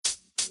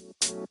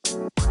A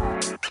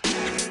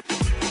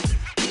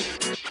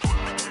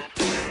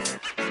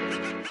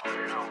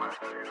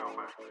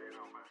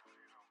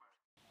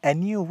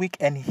new week,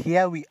 and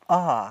here we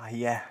are.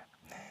 Yeah,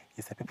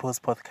 it's a People's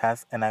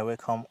Podcast, and I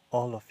welcome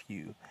all of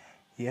you.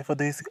 Yeah, for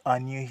those who are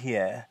new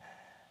here,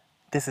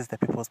 this is the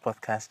People's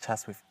Podcast,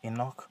 Chats with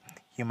Enoch.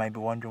 You might be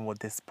wondering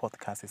what this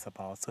podcast is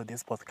about. So,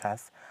 this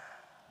podcast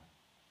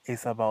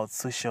is about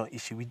social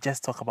issues. We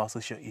just talk about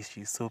social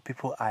issues. So,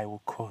 people I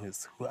will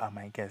co-host, who are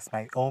my guests,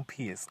 my own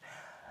peers,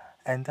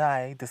 and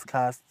I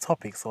discuss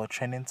topics or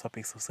trending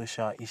topics of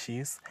social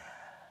issues.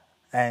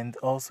 And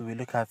also, we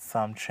look at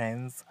some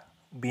trends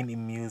being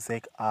in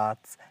music,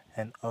 arts,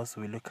 and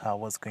also we look at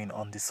what's going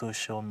on the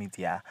social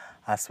media,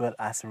 as well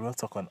as real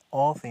talk on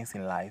all things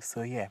in life.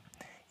 So, yeah,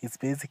 it's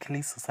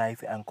basically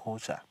society and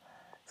culture.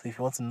 So, if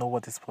you want to know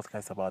what this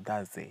podcast is about,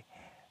 that's it.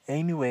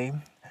 Anyway,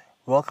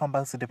 welcome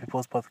back to the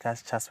People's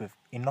Podcast, Chats with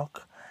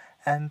Enoch.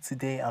 And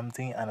today I'm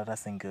doing another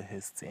single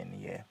hosting.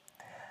 Yeah,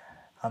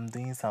 I'm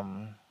doing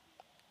some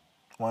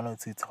one or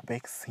two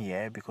topics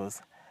here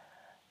because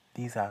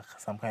these are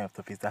some kind of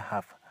topics that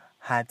have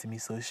had me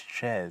so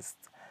stressed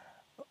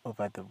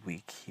over the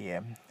week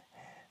here.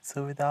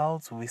 So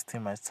without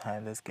wasting much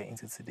time, let's get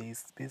into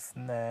today's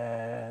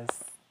business.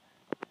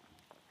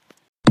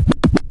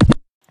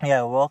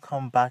 Yeah,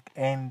 welcome back,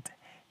 and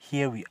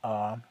here we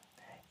are.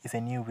 It's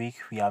a new week.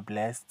 We are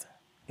blessed.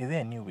 Is it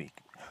a new week?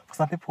 For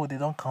some people, they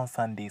don't count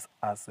Sundays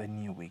as a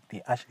new week.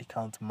 They actually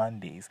count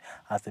Mondays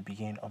as the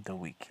beginning of the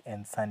week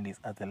and Sundays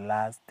as the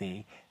last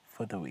day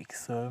for the week.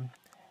 So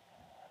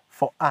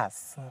for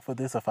us, for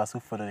those of us who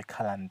follow the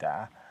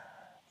calendar,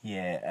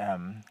 yeah,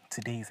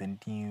 today is a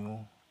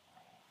new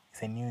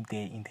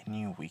day in the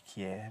new week,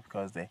 yeah,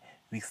 because the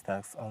week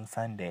starts on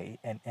Sunday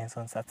and ends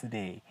on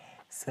Saturday.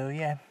 So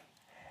yeah,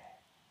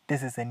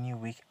 this is a new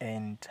week.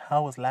 And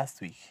how was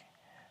last week?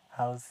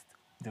 How's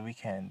the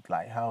weekend?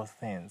 Like, how's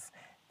things?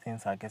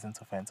 Things are getting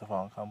tougher and tougher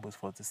on campus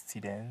for the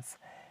students.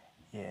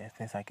 Yeah,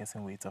 things are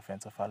getting way tougher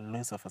and tougher.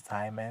 Loads of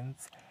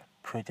assignments,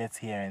 projects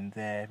here and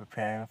there,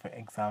 preparing for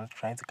exams,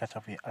 trying to catch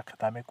up with your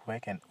academic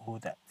work and all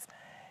that.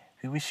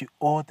 We wish you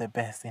all the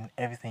best in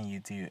everything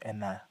you do,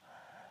 and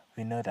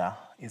we know that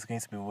it's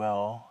going to be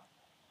well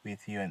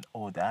with you and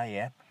all that,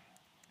 yeah.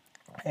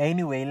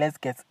 Anyway, let's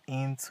get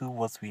into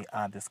what we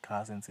are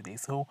discussing today.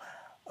 So,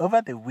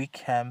 over the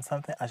weekend,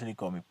 something actually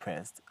got me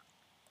pressed.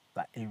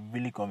 Like, it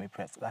really got me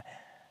pressed. Like,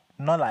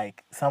 not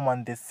like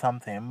someone did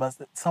something, but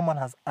someone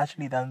has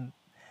actually done,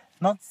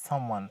 not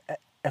someone,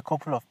 a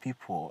couple of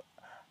people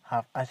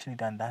have actually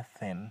done that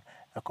thing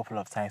a couple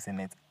of times,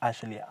 and it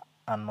actually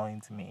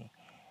annoyed me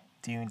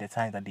during the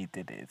time that they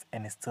did it,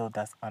 and it still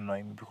does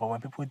annoy me because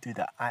when people do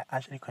that, I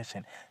actually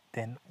question,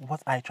 then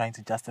what are you trying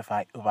to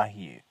justify over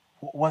here?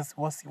 What's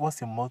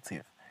your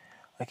motive?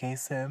 Okay,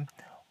 so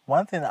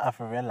one thing that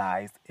I've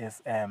realized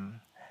is a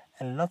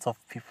lot of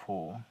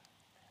people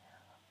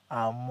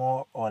are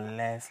more or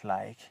less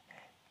like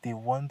they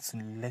want to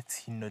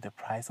let you know the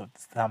price of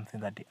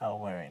something that they are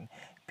wearing,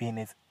 being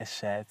it a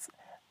shirt,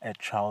 a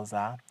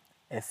trouser,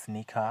 a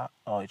sneaker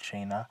or a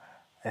trainer,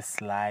 a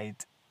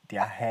slide,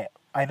 their hair.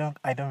 I don't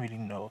really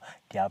know,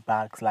 their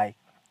bags. Like,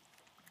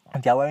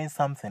 they are wearing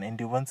something and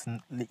they want to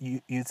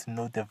you to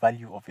know the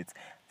value of it.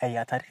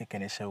 Why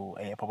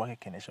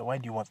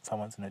do you want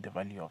someone to know the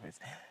value of it?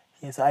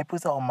 Yeah, so I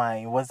put it on my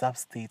WhatsApp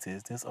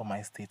status. This on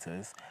my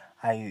status.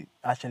 I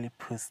actually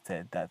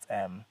posted that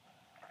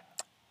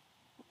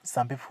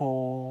some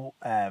people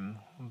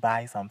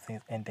buy some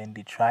things and then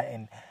they try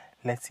and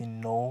let you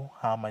know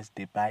how much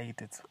they buy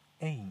it. It's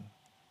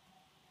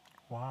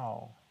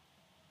wow,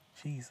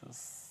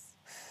 Jesus.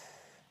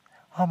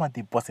 How much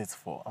they bought it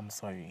for? I'm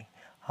sorry.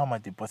 How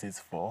much they bought it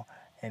for?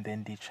 And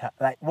then they try,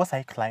 like, what are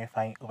you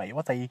clarifying over here?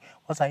 What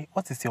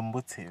is your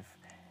motive?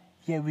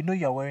 Yeah, we know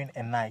you're wearing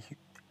a Nike.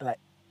 Like,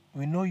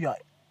 we know you're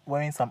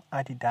wearing some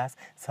Adidas,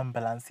 some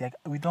Balenciaga.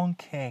 We don't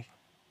care.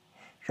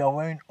 You're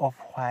wearing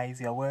Off-White.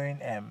 You're wearing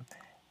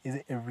is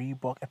it a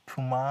Reebok, a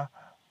Puma?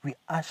 We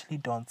actually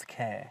don't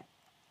care.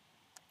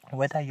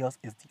 Whether yours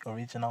is the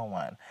original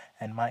one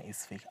and mine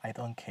is fake, I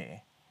don't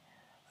care.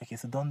 Okay,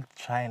 so don't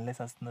try and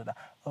let us know that,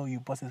 oh, you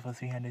bought it for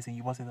 300 and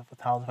you bought it for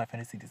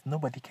 1,500 cities.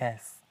 Nobody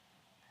cares.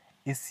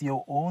 It's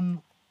your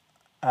own,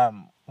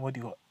 what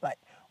do you, like,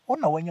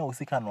 when you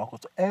see can work,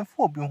 and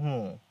for be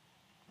home.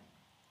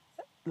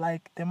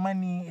 Like, the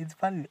money, it's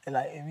value,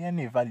 like,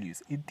 any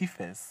values, it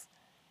differs.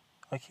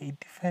 Okay, it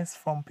differs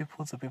from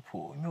people to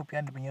people. You know,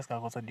 behind the business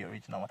can go to the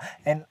original one.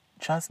 And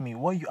trust me,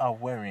 what you are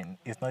wearing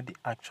is not the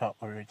actual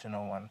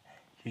original one.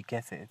 You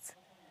get it?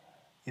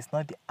 It's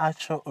not the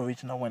actual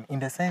original one in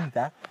the sense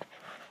that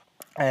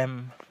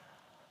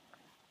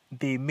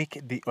they make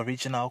the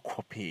original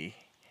copy.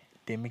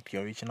 They make the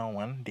original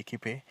one, they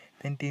keep it,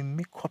 then they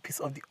make copies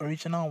of the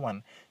original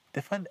one.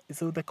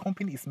 So the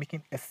company is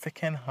making a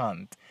second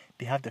hand.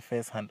 They have the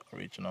first hand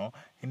original,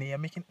 and they are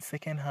making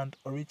second hand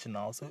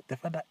original. So the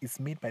fact that it's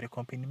made by the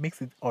company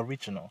makes it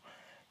original.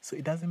 So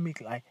it doesn't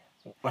make like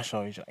what's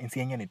original. In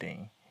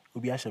anything.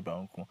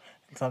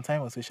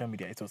 Sometime on social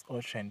media it was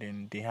all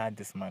trending. They had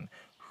this man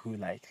who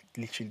like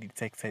literally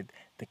detected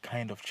the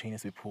kind of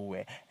trainers people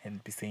wear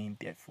and be saying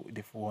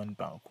they've won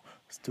bank.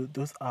 So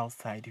those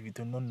outside, if you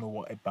do not know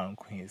what a bank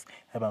is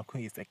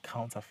a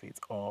counterfeit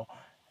or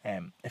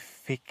a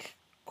fake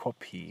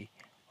copy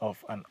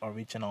of an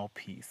original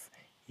piece.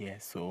 Yeah,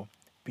 so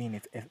being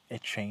it a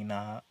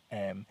trainer,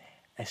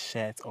 a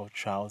shirt or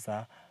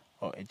trouser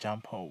or a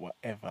jumper or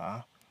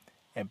whatever,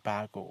 a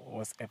bag or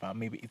whatever.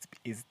 Maybe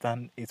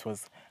it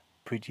was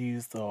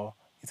produced or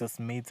it was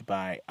made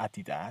by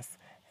Adidas,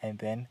 and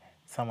then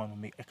someone will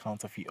make a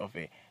counterfeit of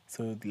it.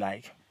 So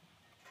like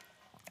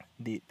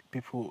the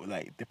people,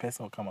 like the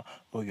person will come out,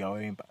 oh, you're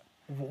wearing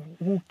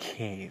who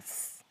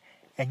cares?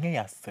 And you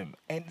ask them,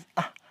 and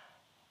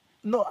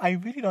no, I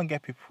really don't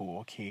get people.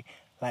 Okay,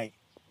 like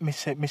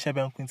Michelle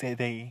Benkun say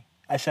they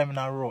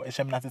Ashamina raw,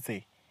 Ashamina to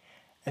say,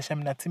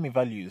 Ashamina to me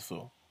value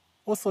so.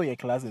 Also, your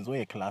classes, or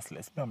you're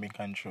classless. Me, I'm in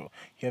control.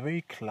 You're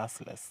very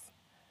classless.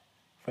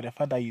 For the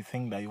fact that you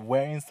think that you're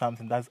wearing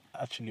something that's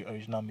actually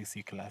original makes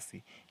you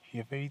classy,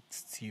 you're a very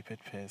stupid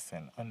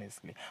person,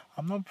 honestly.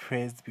 I'm not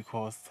praised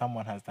because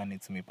someone has done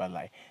it to me, but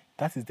like,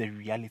 that is the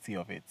reality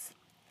of it.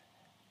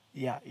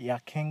 Yeah, yeah,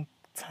 can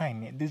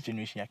tiny. This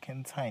generation, yeah,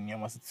 can tiny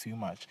almost too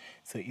much.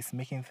 So it's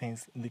making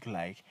things look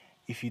like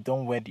if you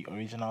don't wear the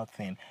original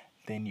thing,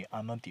 then you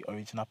are not the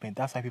original thing.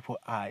 That's why people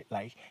are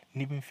like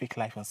living fake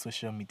life on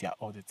social media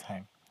all the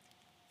time.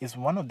 It's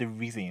one of the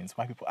reasons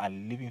why people are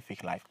living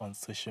fake life on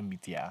social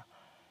media,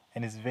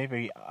 and it's very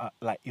very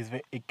like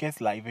it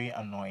gets like very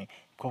annoying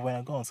because when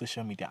I go on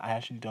social media, I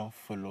actually don't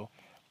follow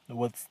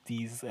what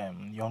these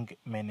young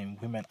men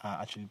and women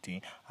are actually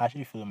doing. I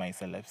actually follow my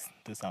celebs,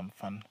 those I'm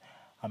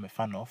a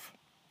fan of,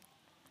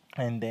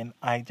 and then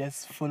I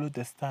just follow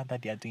the stuff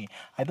that they are doing.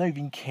 I don't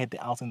even care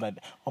the outing that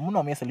I'm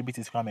not mere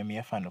celebrities come and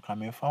mere fan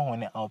come and fan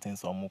one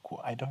outings or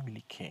moko. I don't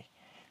really care.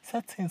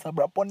 Certain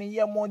about one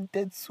year more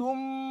dead so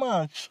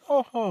much.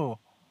 Oh,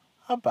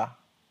 Abba.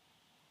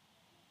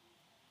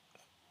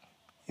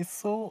 It's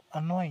so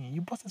annoying.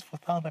 You bought it for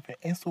 $1,000,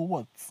 and so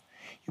what?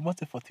 You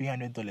bought it for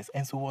 $300,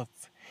 and so what?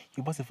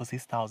 You bought it for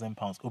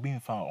 £6,000. Obi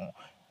found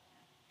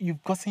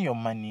you've gotten your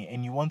money,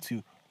 and you want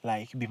to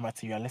like be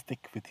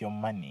materialistic with your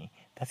money.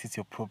 That is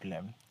your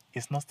problem.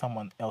 It's not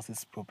someone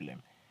else's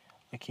problem.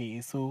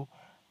 Okay, so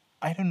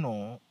I don't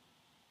know.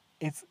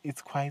 It's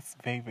quite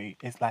very.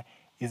 It's like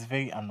it's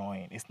very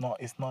annoying. It's not.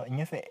 And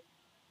yes,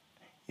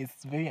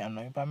 it's very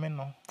annoying, but I mean,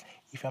 no.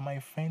 If you're my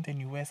friend and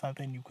you wear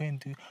something, you go and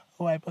do,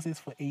 oh, I bought this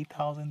for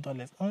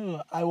 $8,000.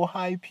 Oh, I will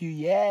hype you.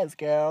 Yes,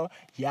 girl.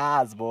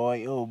 Yes,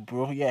 boy. Oh,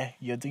 bro. Yeah,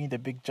 you're doing the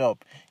big job.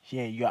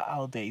 Yeah, you're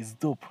out there. It's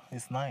dope.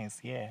 It's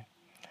nice. Yeah.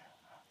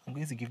 I'm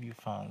going to give you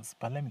fans,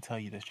 but let me tell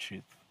you the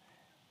truth.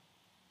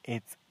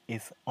 It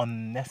is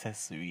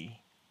unnecessary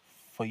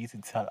for you to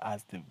tell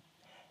us the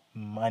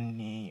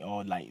money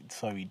or, like,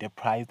 sorry, the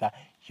price that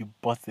you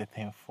bought the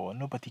thing for.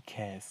 Nobody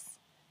cares.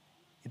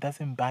 It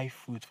doesn't buy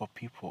food for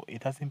people.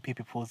 It doesn't pay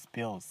people's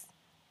bills.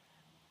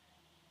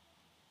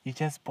 You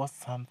just bought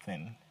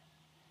something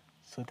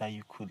so that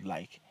you could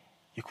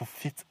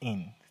fit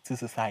in to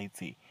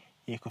society.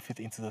 You could fit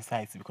into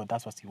society because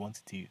that's what you want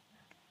to do.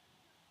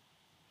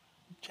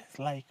 Just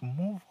like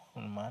move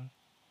on, man.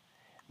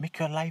 Make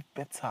your life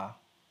better.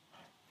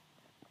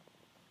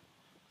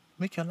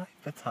 Make your life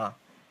better.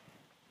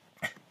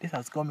 This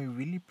has got me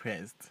really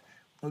pressed.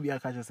 Maybe I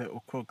can just say,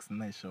 oh, Crocs,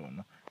 nice show.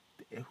 No?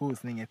 Who is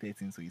saying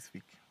 13 so you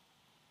speak?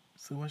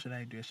 So what should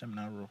I do?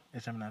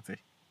 Eshamina.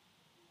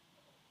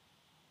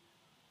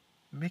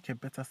 Make a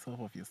better self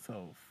of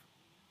yourself.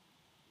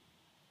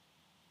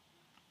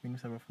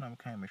 Minister of I'm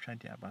kind of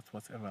tragedy about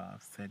whatever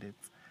I've said it.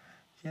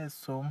 Yes,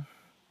 so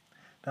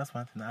that's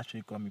one thing that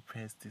actually got me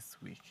pressed this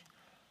week.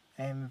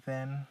 And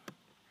then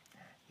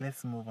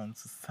let's move on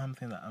to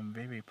something that I'm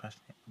very, very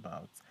passionate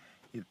about.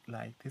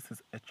 This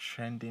is a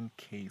trending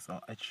case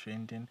or a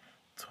trending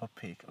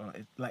topic, or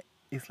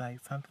it's like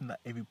something that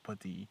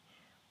everybody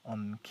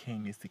on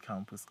KNUST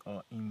campus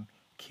or in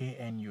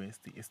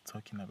KNUST is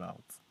talking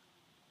about.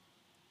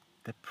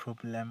 The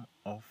problem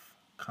of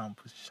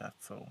campus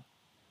shuttle.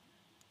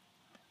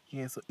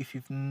 Yeah, so if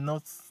you've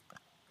not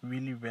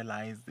really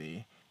realized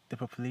the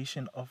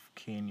population of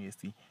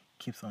KNUST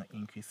keeps on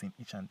increasing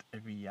each and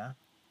every year.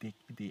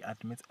 They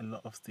admit a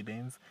lot of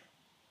students,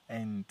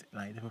 and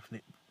like the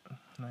population,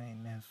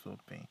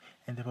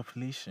 and the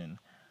population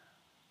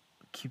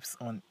keeps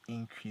on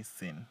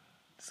increasing.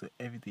 So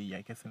every day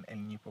you're getting a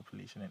new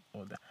population and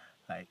all that.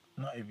 Like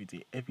not every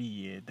day, every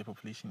year the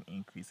population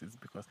increases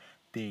because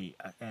the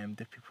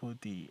people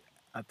they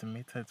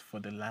admitted for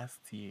the last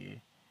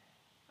year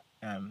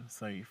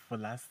for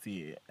last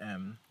year,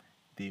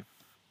 they've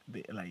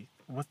they like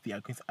what they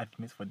are going to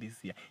admit for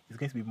this year is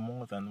going to be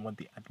more than what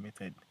they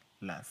admitted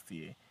last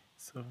year.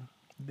 So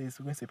there's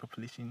going to be a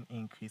population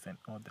increase and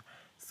all that.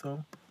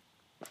 So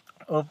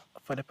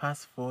for the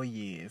past 4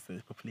 years,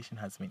 the population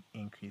has been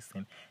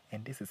increasing,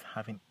 and this is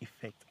having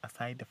effect.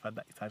 Aside the fact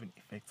that it's having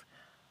effect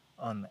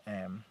on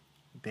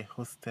the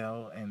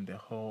hostel and the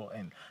whole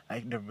and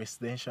like the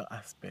residential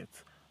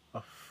aspect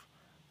of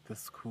the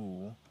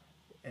school,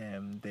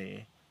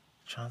 the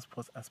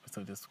transport aspect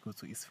of the school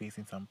too is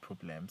facing some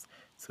problems.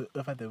 So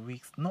over the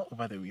weeks, not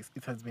over the weeks,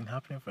 it has been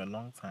happening for a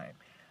long time.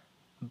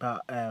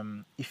 But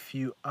if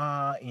you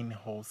are in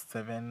Hall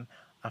 7,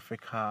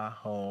 Africa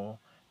Hall,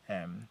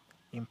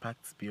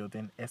 Impact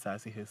Building,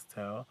 SRC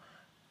Hostel,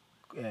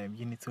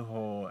 Unity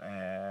Hall,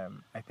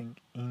 I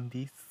think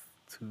Indies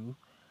too,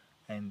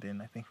 and then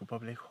I think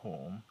Republic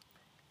Home,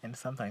 and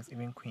sometimes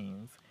even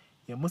Queens.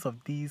 Yeah, most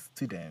of these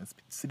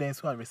students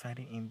who are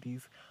residing in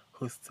these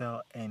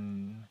hostel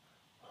and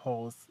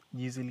halls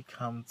usually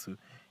come to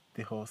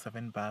the Hall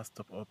 7 bus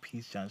stop or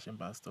Peace Junction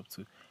bus stop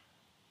to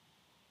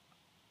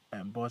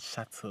board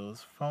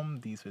shuttles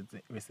from these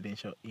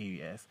residential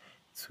areas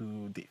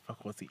to the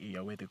faculty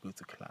area where they go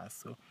to class.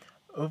 So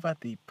over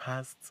the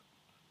past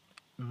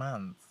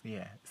months,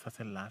 yeah, it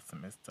started last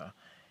semester,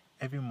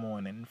 every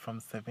morning from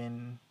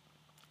 7:30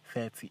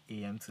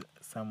 a.m. to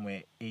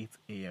somewhere 8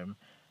 a.m.,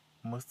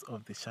 most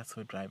of the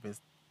shuttle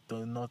drivers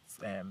do not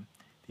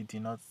they do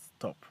not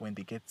stop when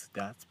they get to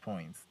that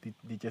point.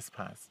 They just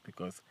pass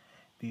because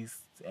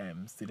these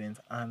students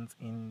aren't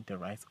in the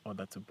right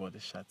order to board the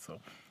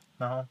shuttle.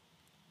 Now,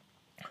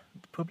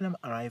 the problem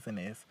arising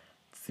is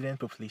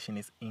student population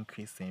is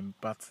increasing,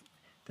 but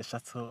the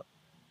shuttle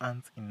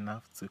aren't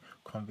enough to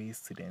convey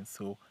students,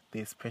 so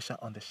there's pressure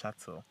on the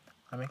shuttle.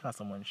 I mean, class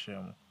someone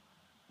show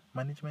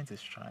management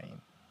is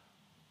trying.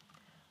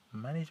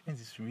 Management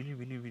is really,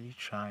 really, really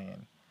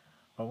trying.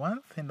 But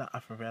one thing that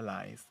I've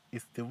realized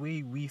is the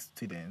way we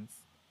students,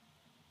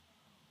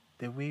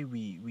 the way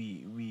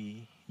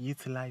we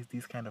utilize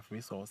these kind of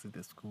resources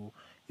the school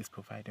is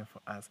providing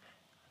for us.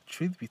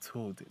 Truth be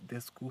told,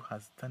 the school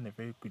has done a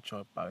very good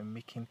job by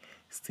making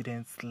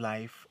students'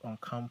 life on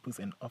campus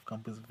and off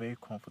campus very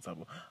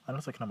comfortable. I'm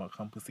not talking about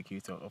campus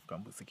security or off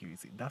campus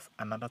security. That's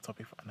another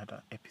topic for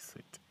another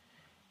episode.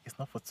 It's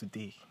not for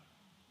today.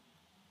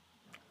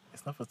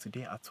 It's not for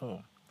today at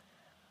all.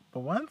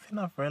 But one thing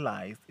I've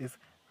realized is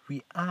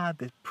we are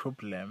the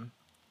problem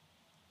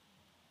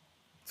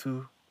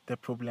to the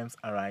problems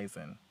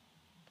arising.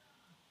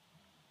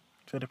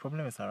 So the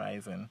problem is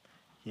arising,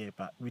 yeah,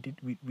 but we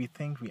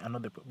think we are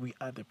not we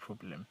are the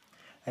problem.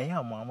 I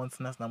am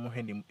mountainous na mo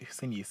him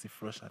send you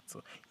for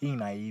shuttle.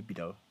 In I be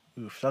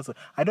shuttle.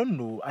 I don't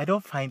know. I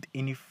don't find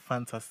any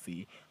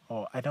fantasy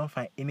or I don't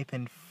find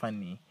anything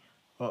funny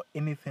or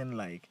anything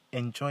like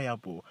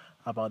enjoyable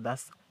about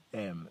that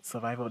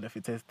survival of the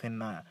fittest thing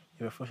now.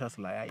 You for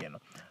shuttle like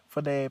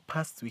For the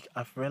past week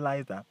I've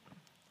realized that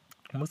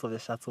most of the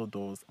shuttle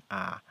doors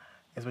are,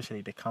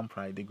 especially the camp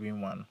ride, the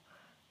green one,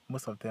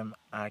 most of them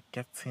are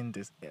getting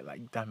this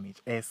like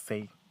damage.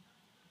 Say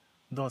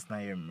doors na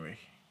yemre.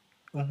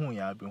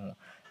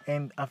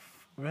 And I've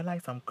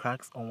realized some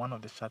cracks on one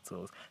of the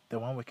shuttles, the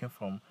one working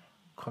from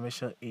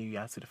commercial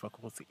area to the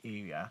faculty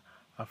area.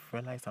 I've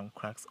realized some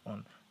cracks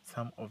on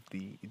some of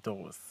the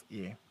doors.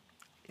 Yeah,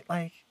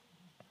 like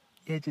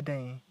yeah,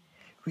 Jidane,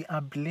 we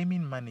are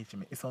blaming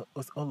management. It's all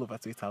over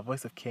Twitter.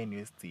 Voice of Care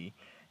University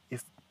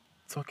is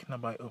talking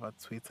about over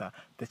Twitter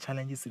the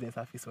challenges students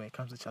are facing when it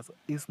comes to shuttles.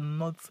 It's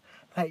not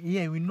like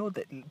yeah, we know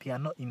that there are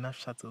not enough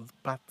shuttles,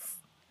 but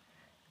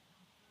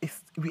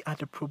we are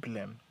the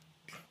problem.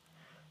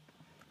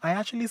 I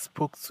actually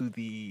spoke to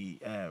the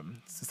to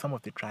some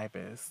of the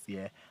drivers.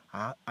 Yeah,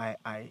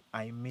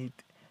 I made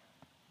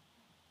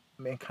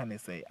can I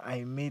say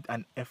I made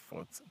an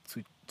effort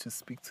to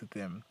speak to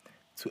them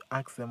to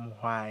ask them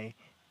why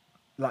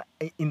like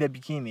in the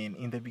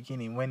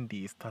beginning when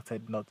they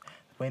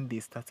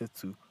started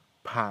to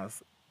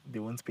pass, they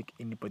won't pick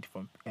anybody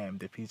from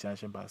the Peace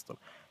Junction bus stop.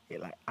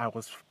 Like I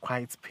was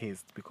quite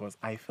pissed because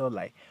I felt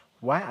like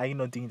why are you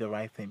not doing the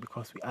right thing?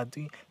 Because we are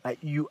doing like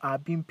you are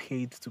being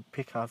paid to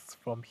pick us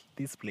from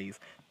this place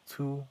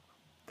to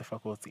the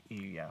faculty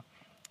area,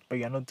 but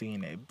you're not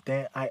doing it.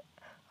 Then I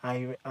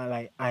said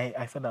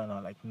that and I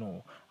was like,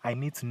 no, I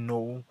need to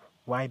know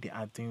why they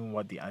are doing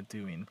what they are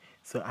doing.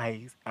 So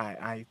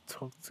I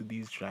talked to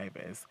these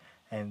drivers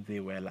and they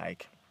were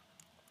like,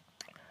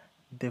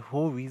 the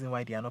whole reason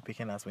why they are not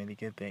picking us when they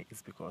get there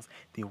is because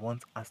they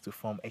want us to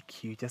form a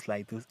queue just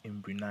like those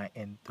in Brunei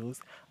and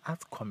those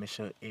at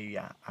commercial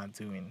area are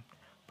doing.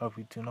 But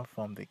we do not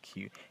form the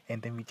queue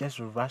and then we just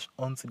rush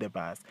onto the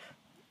bus.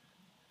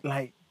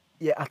 Like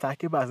yeah, attack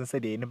bus and say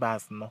they in the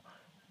bus no.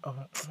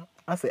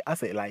 I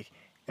say like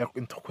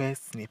in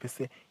quest snipe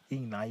say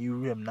na you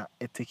room na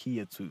take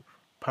here to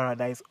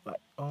paradise like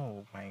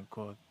oh my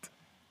god.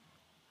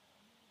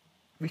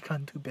 We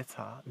can do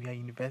better. We are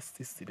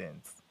university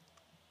students.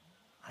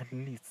 At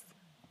least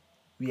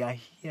we are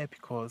here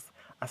because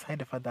aside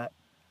the fact that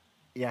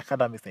the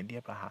academics and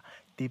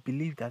they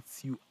believe that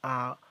you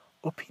are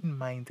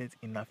open-minded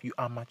enough, you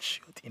are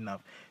matured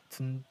enough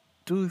to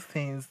do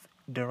things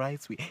the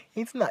right way.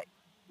 It's not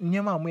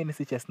nyama mo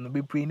SHS no be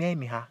brain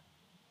anyhow.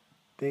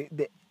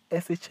 The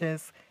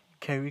SHS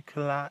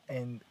curricula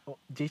and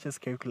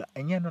JHS curricula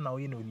and you know now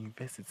in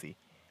university.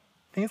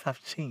 Things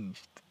have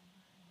changed.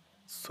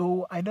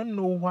 So I don't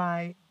know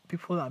why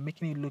people are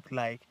making it look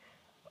like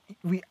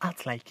we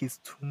act like it's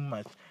too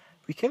much.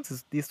 We came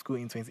to this school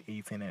in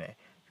 2018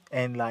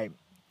 and like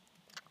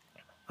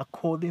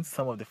according to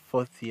some of the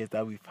fourth years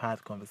that we've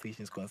had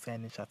conversations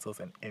concerning shuttles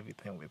and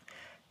everything with,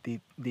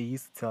 they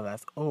used to tell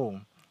us,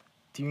 oh,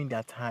 during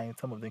that time,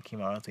 some of them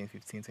came around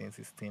 2015,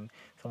 2016,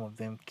 some of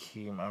them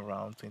came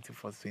around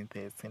 2014,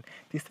 2013.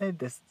 They said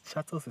the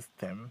shuttle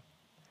system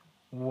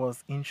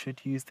was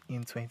introduced in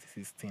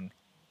 2016.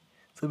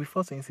 So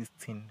before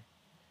 2016,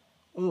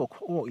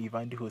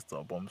 even the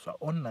hostel bombs were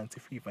on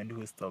 93 even the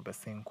hostel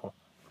Besenko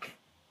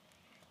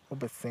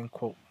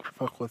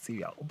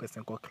faculty,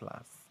 Besenko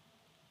class.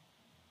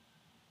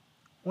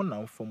 One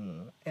now for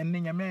more, and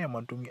then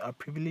we are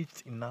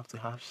privileged enough to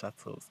have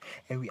shuttles,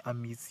 and we are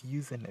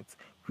misusing it.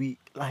 We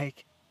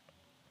like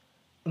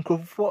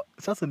Nkrofo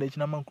shuttle the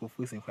German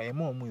Nkrofo in Kwaya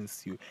more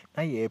moons you.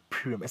 Now you're a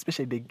premium,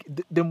 especially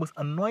the most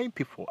annoying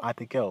people are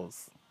the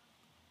girls.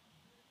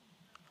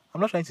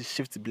 I'm not trying to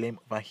shift the blame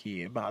over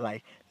here, but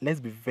like, let's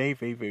be very,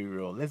 very, very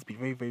real. Let's be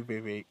very, very, very,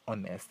 very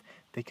honest.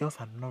 The girls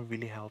are not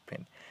really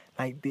helping.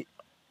 Like they,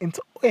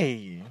 into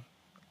hey,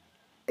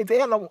 it's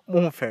a lot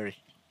more fairy.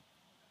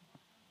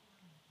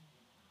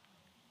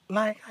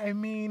 Like I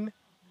mean,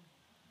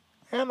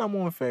 I'm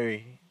more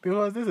fairy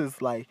because this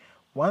is like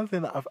one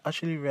thing that I've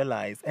actually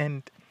realized,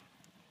 and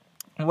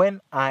when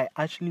I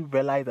actually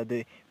realized that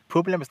the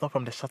problem is not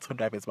from the shuttle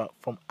drivers, but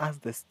from us,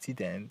 the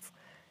students,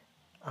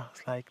 I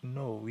was like,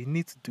 no, we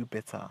need to do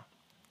better.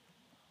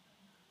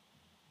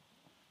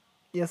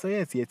 Yes, so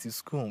yes, yet to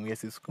school,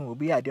 yes, to school.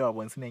 We are there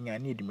once in a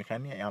need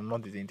mechanic. I'm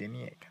not the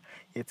engineer.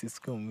 Yet to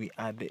school, we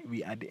are the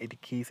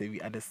educated, we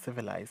are the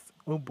civilized.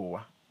 Oh boy,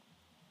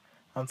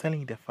 I'm telling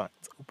you the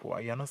fact. Oh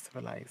boy, you are not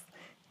civilized.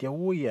 The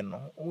oh you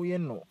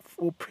know,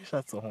 for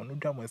pressure to home, no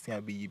drama say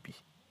a baby.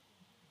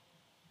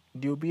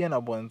 There'll be an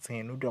abundance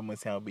no drama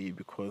say a baby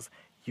because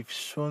you've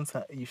shown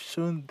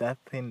that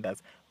thing that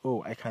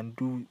oh I can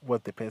do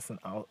what the person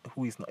out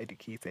who is not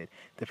educated,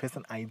 the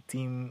person I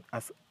deem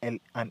as an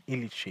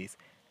illiterate.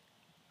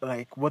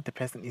 Like what the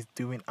person is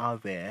doing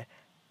out there,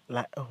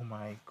 like oh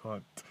my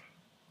god,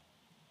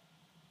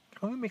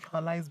 can we make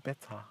our lives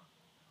better?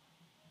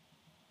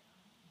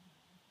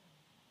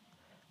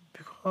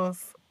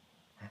 Because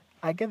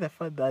I get the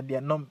fact that they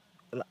are not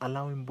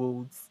allowing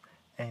Bolts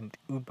and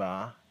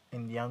Uber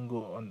and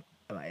Yango on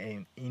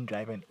like in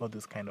driving all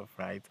those kind of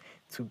rides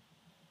to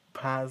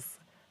pass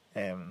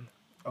um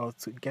or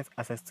to get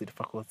access to the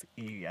faculty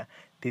area.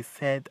 They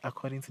said,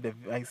 according to the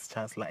vice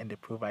chancellor and the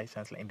pro vice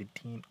chancellor and the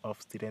dean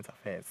of student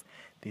affairs,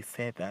 they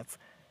said that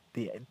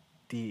they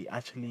they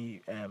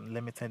actually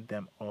limited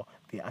them or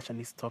they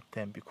actually stopped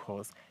them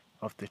because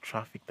of the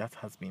traffic that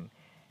has been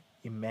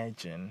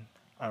emerging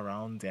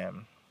around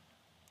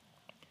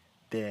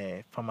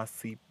the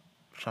pharmacy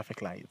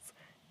traffic lights.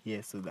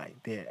 Yeah, so like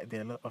there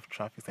are a lot of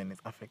traffic and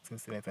it's affecting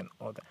students and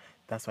all that.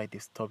 That's why they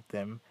stopped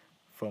them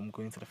from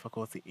going to the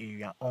faculty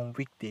area on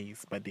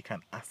weekdays, but they can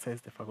access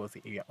the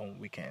faculty area on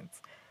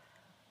weekends.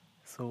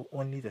 So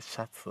only the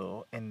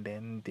shuttle and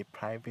then the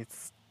private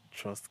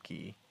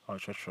trosky or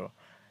chotro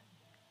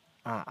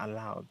are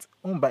allowed.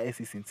 By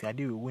SEC since I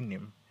do win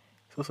him.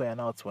 So you're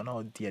now to one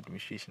out the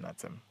administration at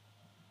them.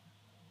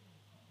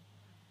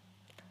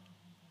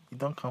 You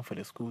don't come for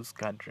the school's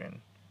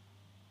gathering.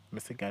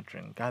 Mr.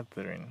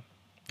 Gathering.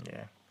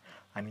 Yeah.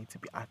 I need to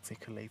be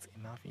articulate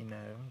enough, you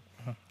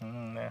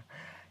know.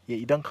 Yeah,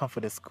 you don't come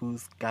for the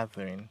school's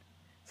gathering.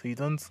 So you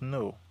don't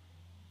know.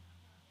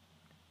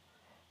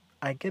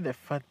 I get the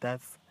fact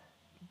that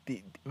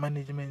the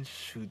management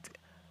should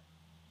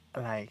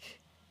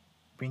like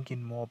bring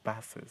in more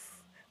buses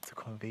to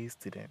convey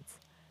students.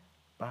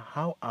 But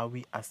how are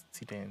we as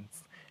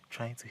students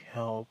trying to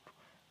help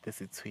the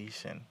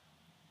situation?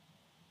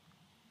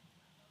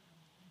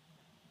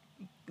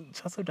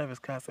 Shuttle drivers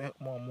can't say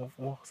more move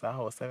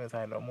so 7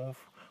 side or move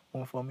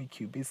for me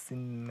queue be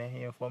sitting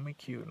here for me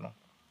queue no.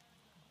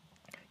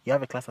 You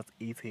have a class at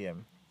 8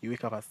 a.m. You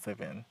wake up at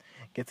 7,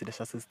 get to the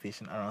shuttle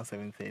station around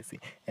 7:30,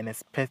 and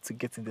expect to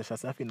get in the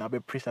shuttle. I think I'll be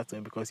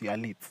pre-shuttle because you are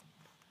late.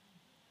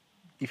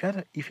 If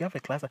you have a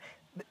class,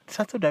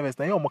 shuttle drivers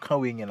now you're more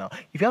wing now.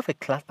 If you have a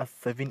class at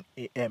 7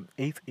 a.m.,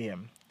 8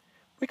 a.m.,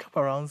 wake up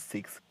around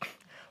 6.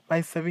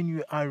 By 7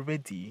 you are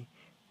ready.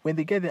 When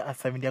they get there at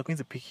 7, they are going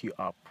to pick you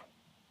up.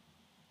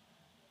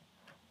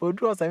 But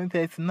do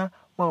 7:30 now,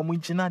 we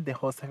the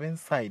whole 7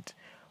 side.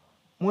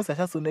 Most I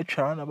just want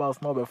to run about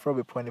small before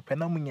we point the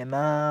penamina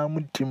na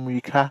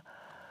mutimrika.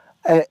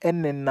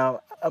 And then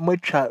now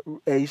much a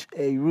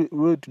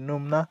road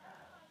numna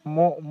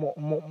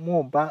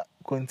more back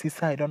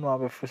contisa. I don't know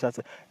how fresh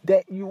that.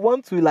 Then you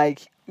want to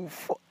like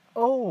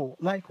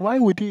like why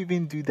would you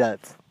even do that?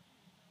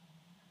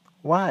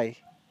 Why?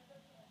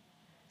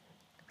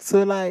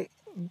 So like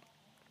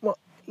well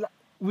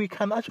we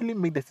can actually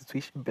make the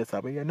situation better,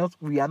 but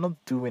we are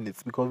not doing it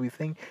because we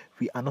think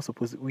we are not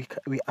supposed to,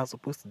 we are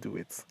supposed to do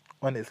it.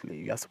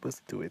 Honestly, we are supposed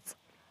to do it.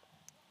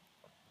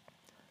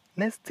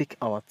 Let's take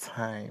our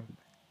time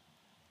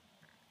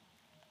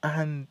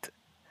and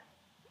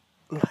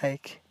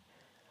like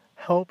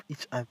help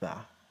each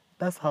other.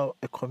 That's how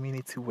a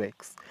community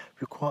works.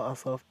 We call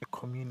ourselves a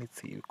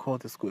community. We call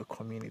the school a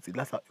community.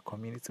 That's how a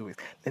community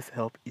works. Let's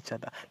help each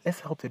other.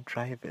 Let's help the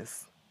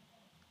drivers.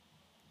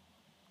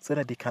 so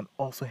that they can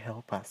also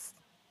help us.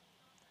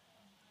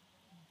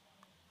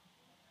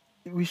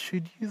 We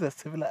should use a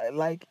civil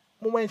like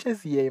moment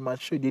just yeah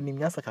mature the name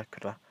yasa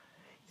kakra.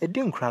 E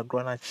din kra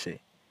gro na che.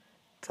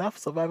 To have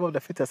survival of the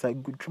fittest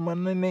like good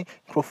man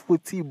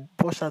crofoti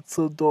push at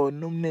so door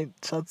no ne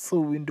chat so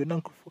window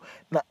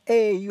na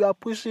hey you are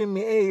pushing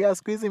me, hey you are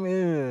squeezing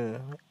me.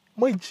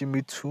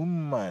 Me too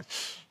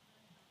much.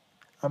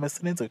 I'm a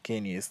student of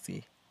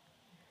KNUST.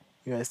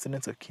 You are a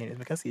student of KNUST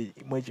because you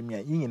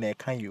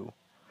can you.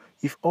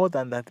 You've all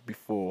done that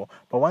before,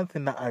 but one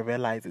thing that I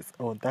realize is,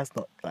 oh, that's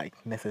not like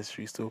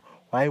necessary. So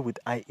why would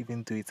I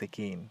even do it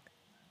again?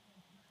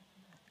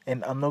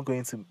 And I'm not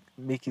going to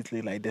make it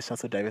look like the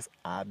shuttle drivers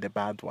are the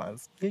bad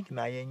ones. We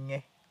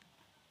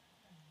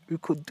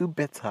could do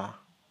better.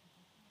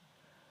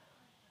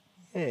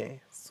 Yeah.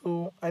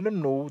 So I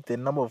don't know the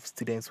number of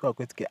students who are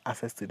going to get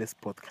access to this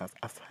podcast.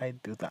 Aside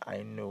those that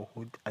I know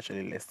who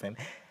actually listen.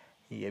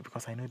 Yeah,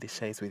 because I know they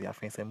share it with their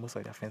friends, and most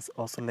of their friends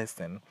also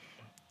listen.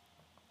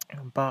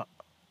 But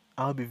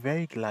I'll be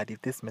very glad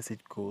if this message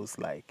goes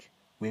like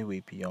way,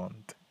 way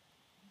beyond.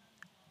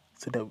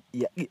 So that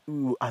we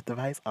will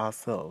advise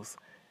ourselves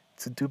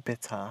to do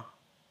better.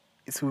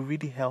 It will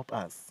really help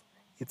us.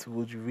 It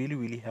would really,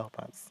 really help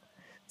us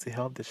to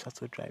help the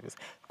shuttle drivers.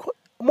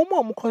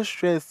 More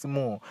stress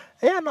more.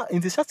 Na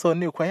in the shuttle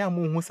no kwa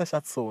mo hu sa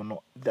shuttle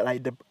no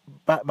like the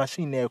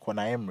machine na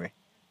na emre.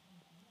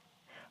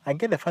 I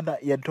get the fact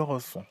that your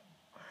doors.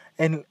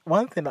 And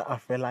one thing that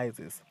I've realized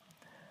is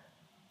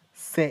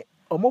say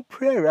omo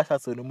prayer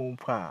shuttle no mo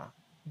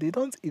they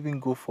don't even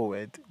go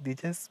forward. They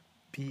just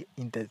be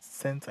in the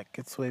center,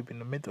 in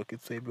the middle,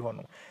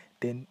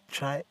 then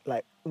try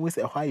like we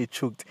say why you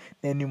choked,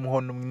 then you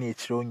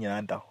nature on your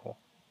under.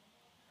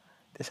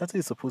 The shuttle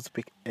is supposed to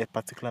pick a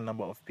particular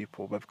number of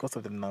people, but because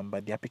of the number,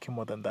 they are picking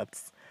more than that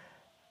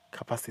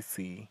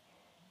capacity.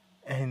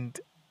 And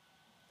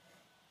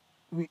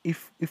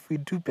if we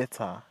do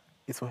better,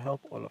 it will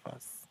help all of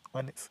us.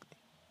 Honestly,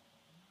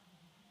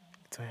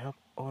 it will help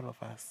all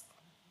of us.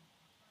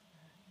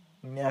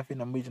 I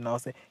think I'm now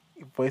say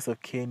voice of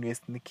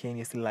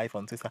KNUST live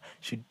on Twitter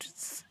should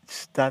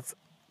start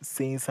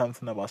saying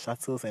something about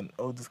shuttles and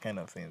all those kind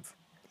of things.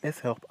 Let's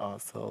help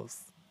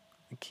ourselves,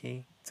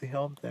 okay? To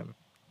help them.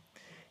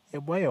 A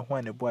boy or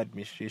one a boy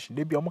administration,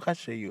 they be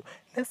show you.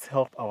 Let's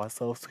help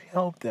ourselves to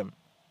help them.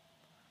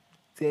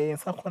 Say in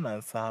Sakon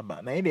and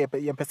Saba, na any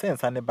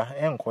percent and a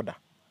encoda.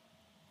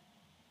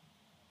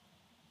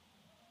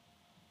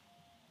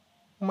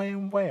 My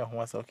boy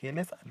was okay,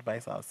 let's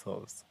advise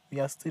ourselves. We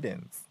are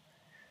students.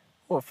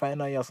 Oh,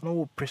 final years,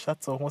 no pressure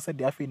to who said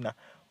the afina.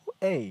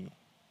 Hey,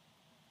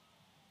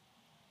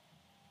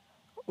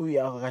 we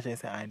are actually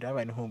say I drive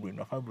and home bring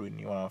no fa bring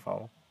you one of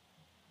our.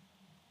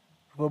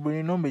 Go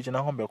bring no major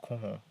na home be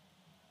home.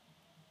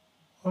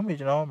 Home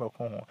major na home be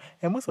home.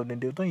 And most of them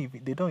they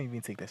don't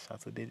even take the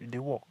shuttle. They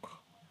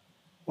walk.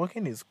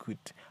 Walking is good.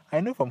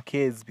 I know from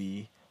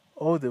KSB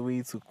all the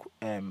way to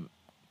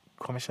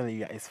commercial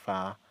area is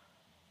far.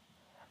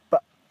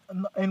 But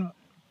and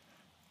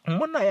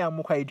when I am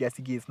more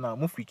idiocy gates now,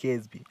 move free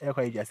KSB, I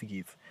quite idiocy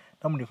gates.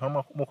 Now I'm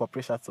going more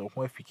pressure so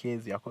more free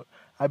KSB.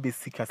 I be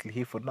sick as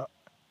here for now.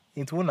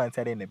 Into one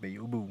answer in a bay,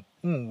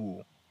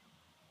 you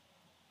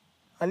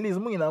at least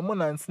mo ina mo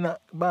na ntina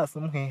bus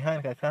mo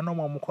han kakra na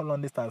mo call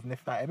long distance ne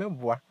fa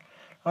ebeboa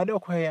ade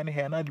okwa ya ne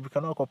he na de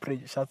bika na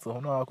okopre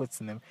shuttle no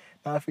akotinem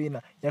na afi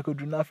na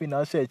yakodu na afi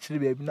na share chiri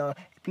baby na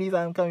please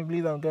I'm coming,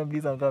 please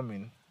I'm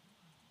coming.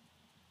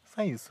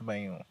 Say you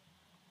subayo.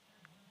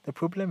 The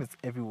problem is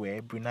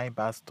everywhere. Brunei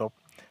bus stop,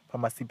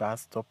 pharmacy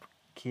bus stop,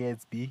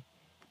 KSB,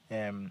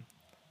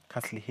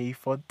 Castle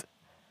Hayford,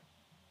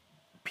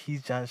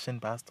 Peace Junction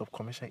bus stop,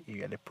 commercial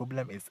area. The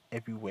problem is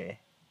everywhere.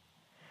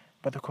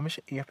 But the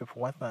commercial area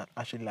people, what I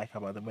actually like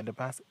about them, when the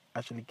bus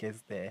actually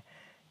gets there,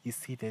 you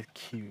see the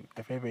queue,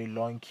 a very, very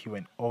long queue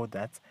and all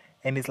that.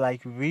 And it's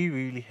like really,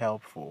 really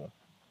helpful.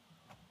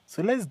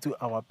 So let's do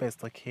our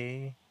best,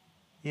 okay?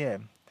 Yeah.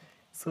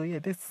 So yeah,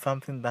 this is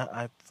something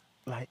that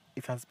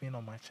it has been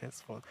on my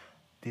chest for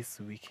this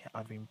week.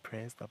 I've been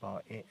impressed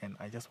about it and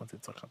I just want to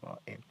talk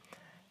about it.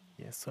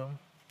 Yeah, so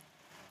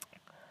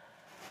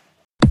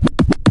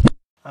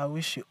I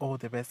wish you all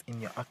the best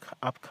in your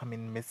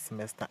upcoming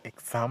mid-semester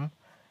exam.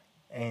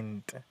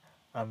 And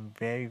I'm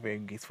very, very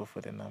grateful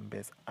for the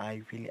numbers.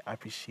 I really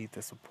appreciate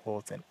the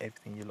support and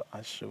everything you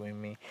are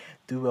showing me.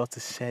 Do well to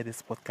share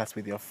this podcast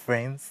with your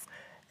friends,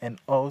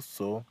 and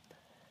also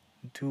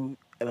do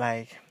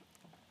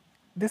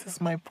this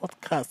is my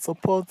podcast.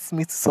 Supports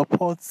me to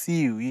support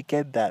you. You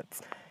get that?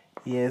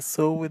 Yeah.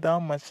 So without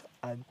much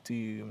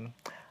ado,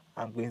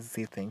 I'm going to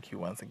say thank you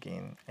once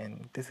again.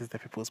 And this is the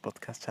People's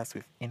Podcast Chats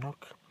with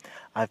Enoch.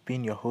 I've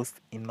been your host,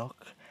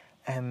 Enoch,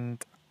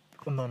 and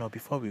no,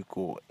 before we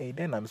go,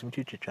 then I'm going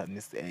to chat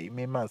this.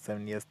 Maybe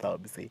 7 years style.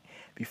 Say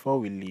before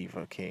we leave,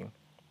 okay.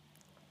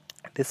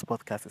 This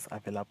podcast is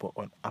available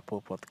on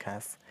Apple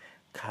Podcasts,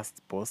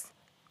 Castbox,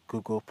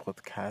 Google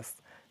Podcasts,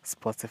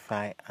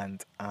 Spotify,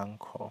 and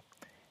Anchor.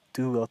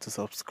 Do well to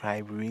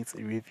subscribe, rate,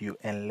 review,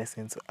 and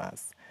listen to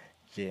us.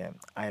 Yeah,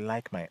 I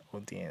like my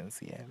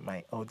audience. Yeah,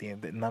 my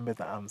audience, the numbers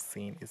that I'm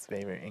seeing is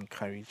very, very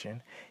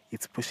encouraging.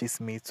 It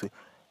pushes me to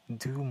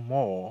do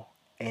more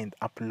and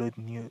upload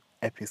new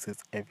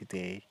episodes every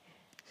day.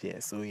 Yeah,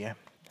 so yeah,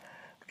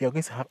 we are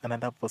going to have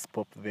another post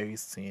pop very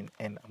soon,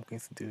 and I'm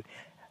going to do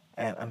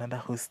another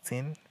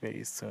hosting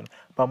very soon.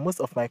 But most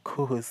of my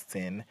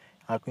co-hosting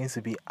are going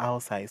to be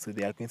outside, so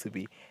there are going to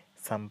be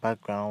some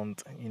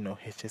background,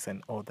 hitches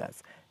and all that.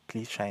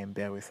 Please try and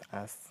bear with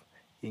us.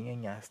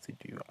 To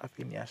do.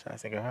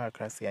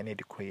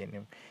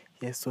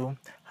 Yeah, so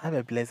have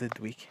a blessed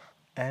week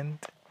and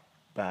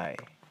bye.